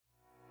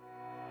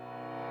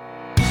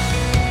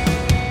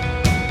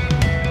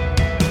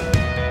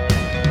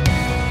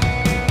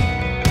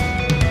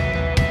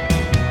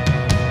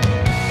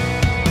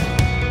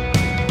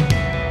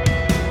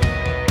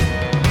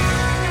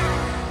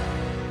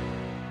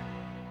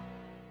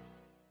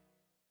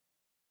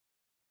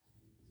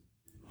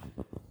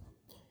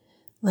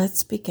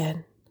Let's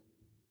begin.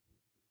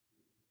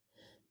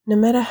 No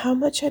matter how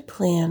much I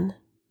plan,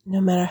 no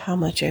matter how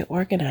much I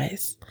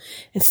organize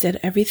and set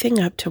everything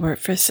up to work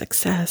for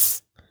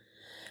success,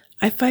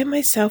 I find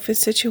myself in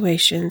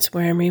situations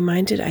where I'm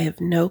reminded I have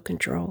no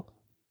control.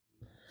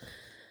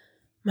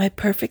 My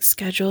perfect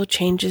schedule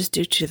changes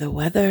due to the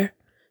weather,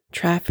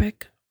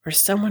 traffic, or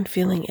someone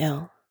feeling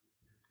ill.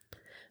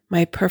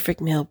 My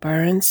perfect meal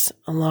burns,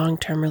 a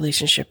long-term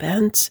relationship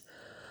ends,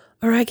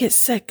 or I get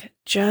sick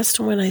just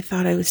when I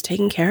thought I was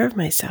taking care of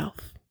myself.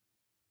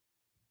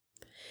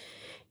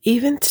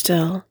 Even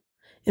still,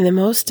 in the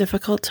most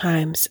difficult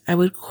times, I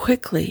would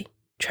quickly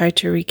try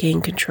to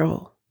regain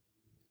control.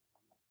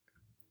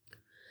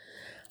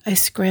 I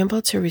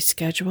scramble to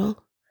reschedule,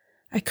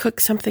 I cook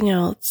something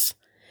else,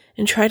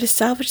 and try to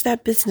salvage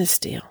that business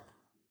deal.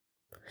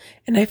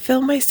 And I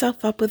fill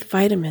myself up with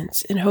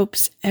vitamins in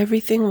hopes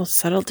everything will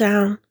settle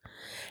down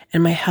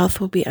and my health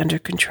will be under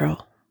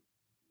control.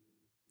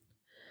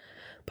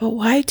 But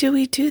why do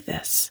we do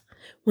this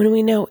when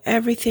we know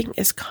everything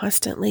is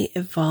constantly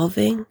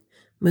evolving,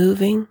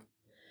 moving,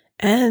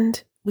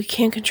 and we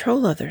can't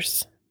control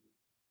others?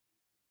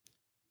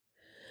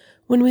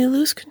 When we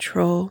lose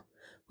control,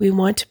 we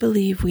want to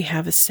believe we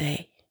have a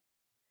say.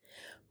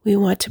 We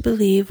want to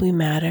believe we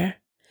matter,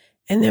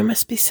 and there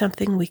must be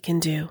something we can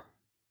do.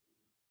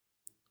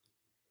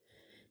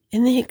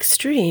 In the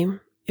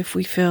extreme, if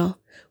we feel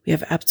we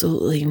have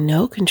absolutely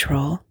no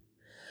control,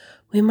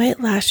 we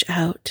might lash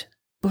out,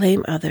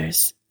 blame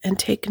others, and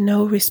take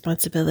no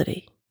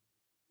responsibility.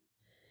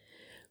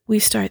 We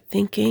start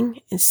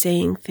thinking and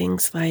saying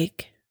things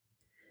like,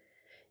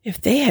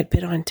 if they had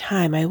been on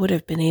time, I would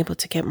have been able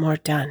to get more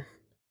done.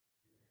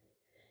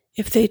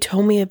 If they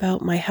told me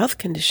about my health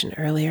condition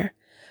earlier,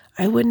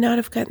 I would not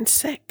have gotten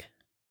sick.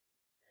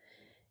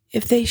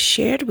 If they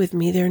shared with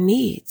me their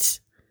needs,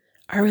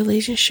 our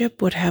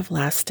relationship would have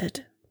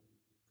lasted.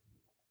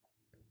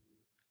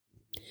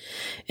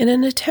 In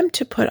an attempt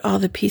to put all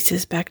the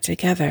pieces back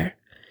together,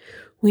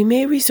 we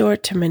may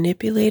resort to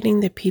manipulating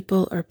the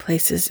people or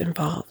places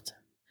involved.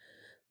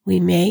 We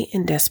may,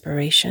 in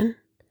desperation,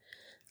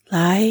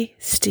 lie,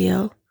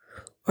 steal,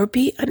 or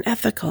be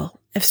unethical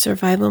if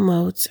survival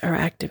modes are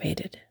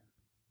activated.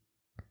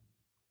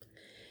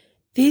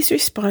 These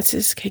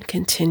responses can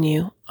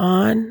continue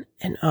on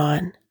and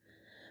on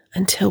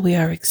until we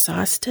are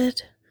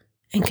exhausted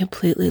and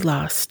completely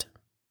lost.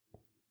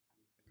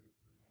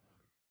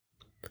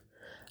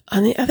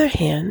 On the other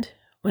hand,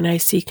 when I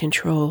see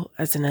control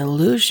as an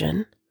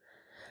illusion,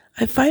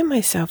 I find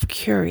myself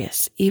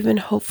curious, even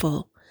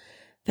hopeful,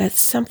 that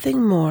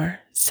something more,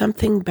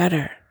 something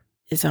better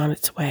is on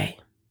its way.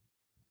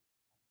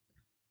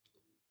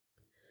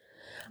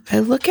 I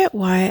look at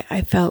why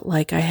I felt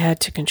like I had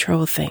to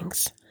control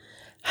things,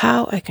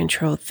 how I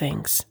controlled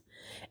things,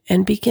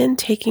 and begin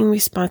taking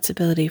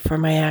responsibility for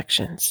my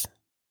actions.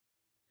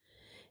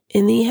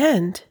 In the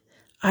end,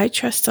 I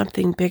trust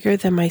something bigger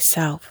than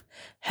myself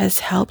has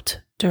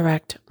helped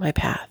direct my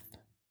path.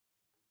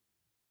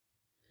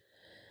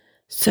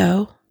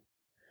 So,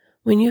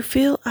 when you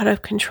feel out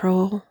of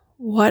control,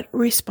 what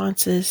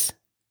responses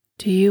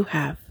do you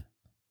have?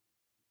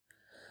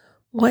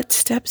 What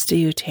steps do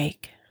you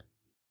take?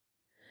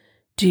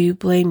 Do you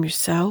blame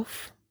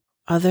yourself,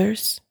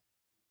 others?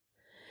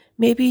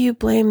 Maybe you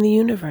blame the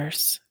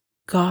universe,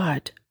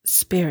 God,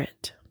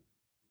 Spirit.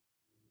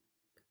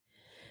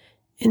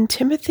 In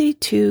Timothy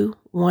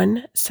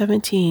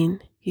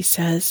 2:1-17, he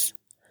says,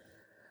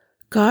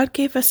 God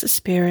gave us a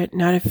spirit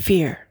not of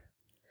fear,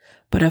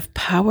 but of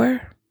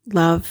power,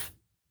 love,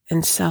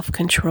 and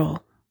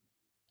self-control.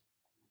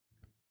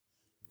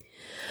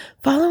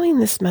 Following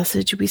this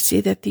message, we see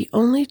that the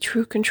only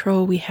true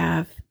control we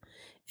have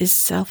is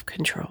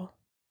self-control.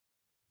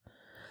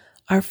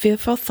 Our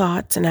fearful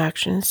thoughts and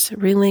actions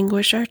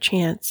relinquish our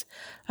chance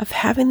of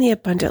having the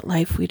abundant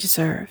life we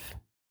deserve.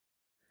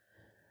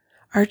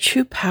 Our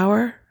true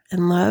power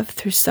and love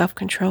through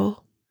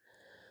self-control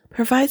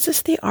provides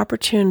us the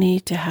opportunity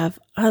to have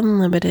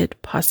unlimited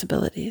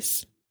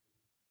possibilities.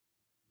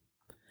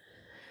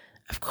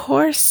 Of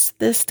course,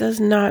 this does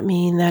not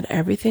mean that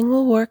everything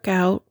will work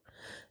out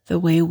the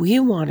way we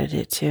wanted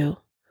it to,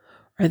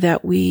 or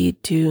that we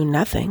do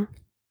nothing.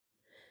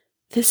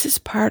 This is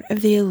part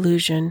of the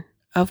illusion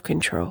of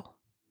control.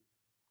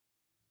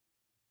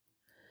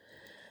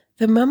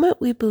 The moment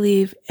we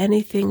believe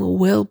anything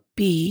will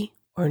be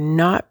or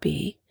not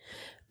be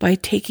by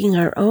taking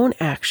our own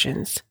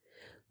actions,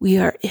 we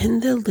are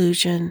in the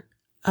illusion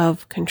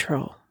of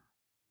control.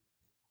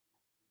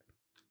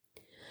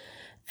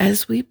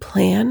 As we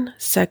plan,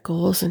 set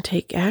goals, and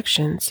take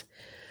actions,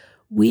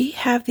 we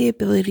have the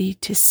ability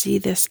to see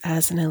this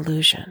as an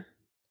illusion,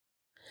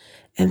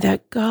 and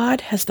that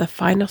God has the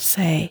final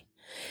say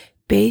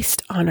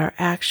based on our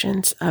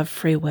actions of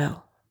free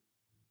will.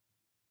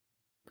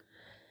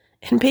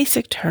 In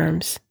basic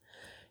terms,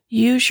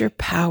 use your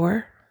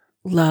power,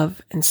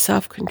 love, and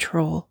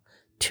self-control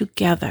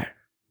together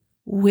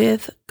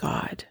with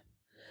God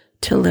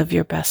to live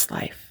your best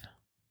life.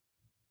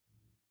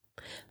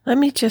 Let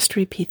me just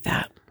repeat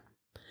that.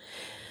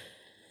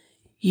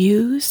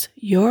 Use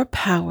your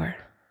power,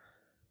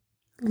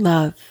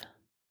 love,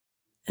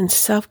 and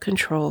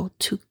self-control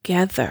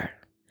together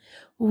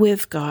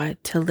with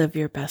God to live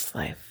your best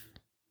life.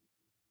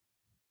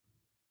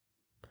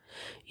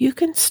 You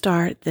can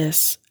start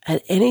this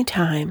at any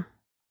time,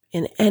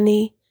 in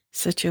any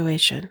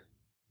situation.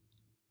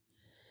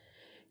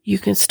 You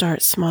can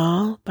start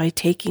small by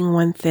taking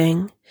one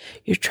thing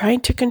you're trying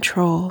to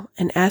control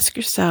and ask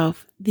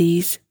yourself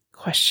these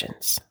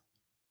questions.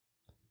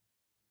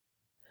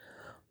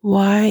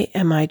 Why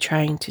am I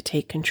trying to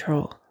take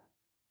control?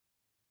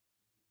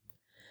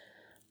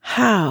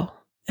 How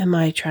am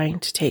I trying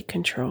to take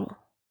control?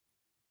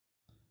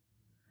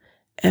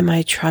 Am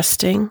I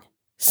trusting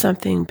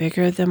something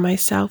bigger than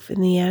myself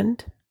in the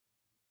end?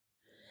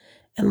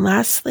 And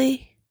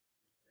lastly,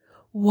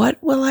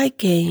 what will I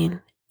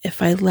gain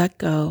if I let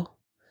go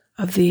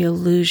of the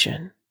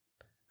illusion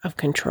of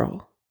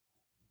control?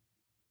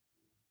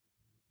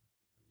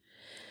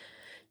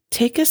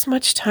 Take as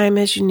much time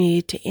as you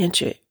need to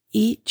answer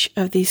each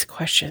of these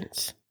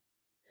questions.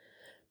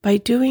 By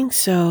doing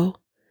so,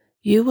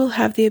 you will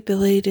have the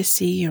ability to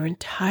see your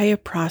entire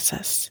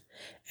process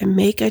and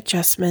make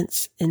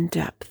adjustments in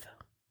depth.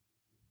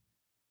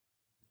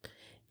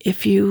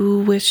 If you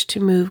wish to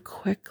move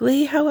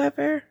quickly,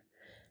 however,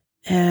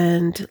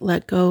 and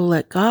let go,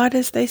 let God,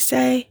 as they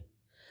say,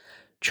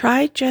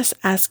 try just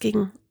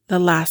asking the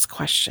last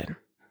question.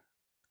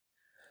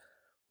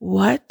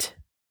 What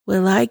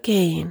will I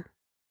gain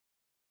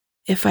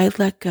if I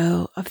let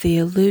go of the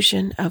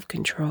illusion of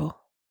control?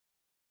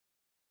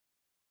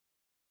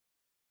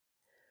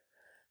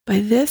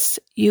 By this,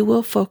 you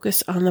will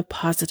focus on the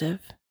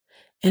positive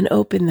and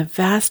open the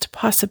vast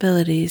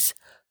possibilities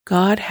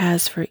God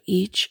has for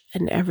each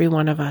and every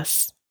one of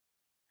us.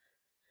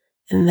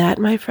 And that,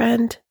 my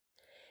friend,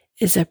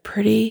 is a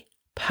pretty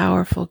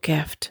powerful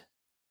gift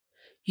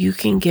you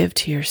can give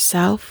to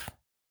yourself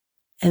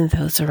and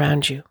those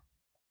around you.